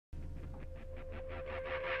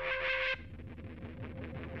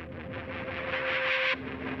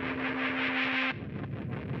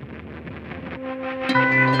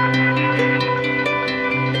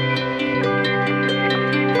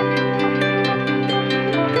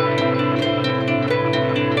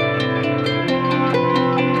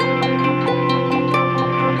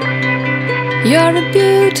You're a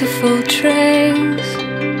beautiful trace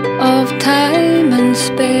of time and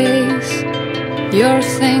space. You're a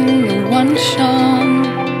thing that once shone,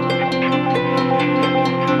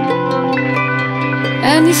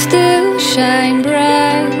 and you still shine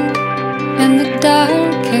bright in the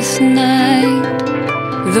darkest night,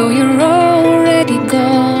 though you're already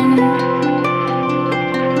gone.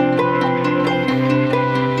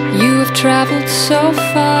 You have traveled so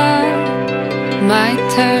far, my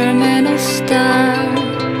terminal star,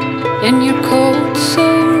 in your coat so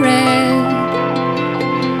red.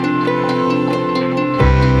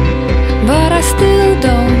 But I still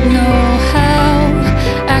don't know how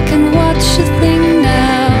I can watch a thing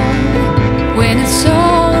now, when it's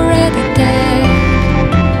already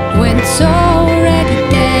dead, when it's already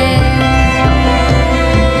dead.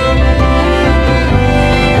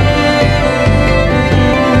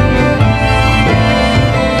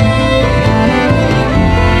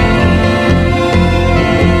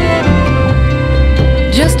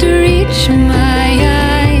 Just to reach my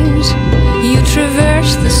eyes, you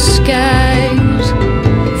traverse the skies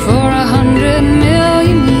for 100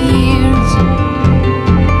 million years.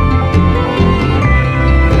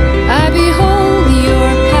 I behold your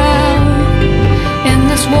power in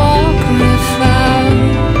this walk without,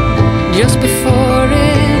 just before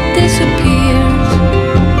it disappears.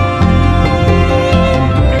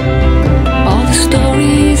 All the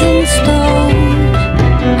stories in stone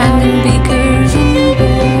and in beakers and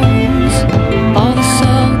bones, all the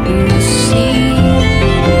salt in the sea,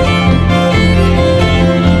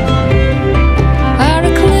 are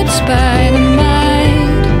eclipsed by the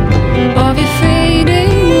might of your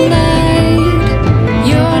fading light.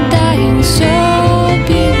 You're dying so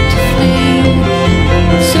beautifully,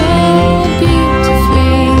 so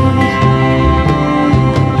beautifully.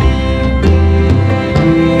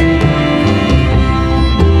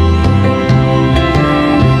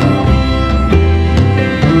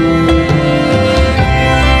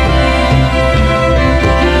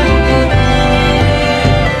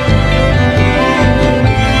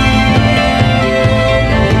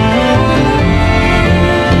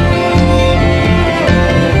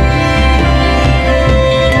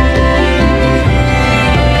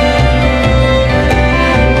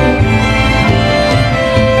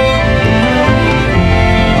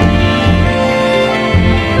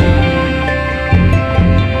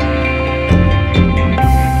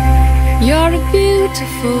 You're a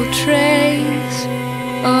beautiful trace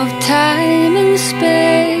of time and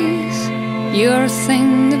space. You're a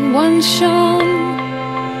thing that once shone,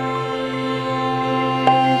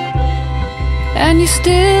 and you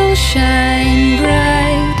still shine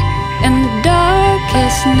bright in the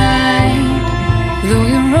darkest night, though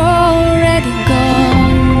you're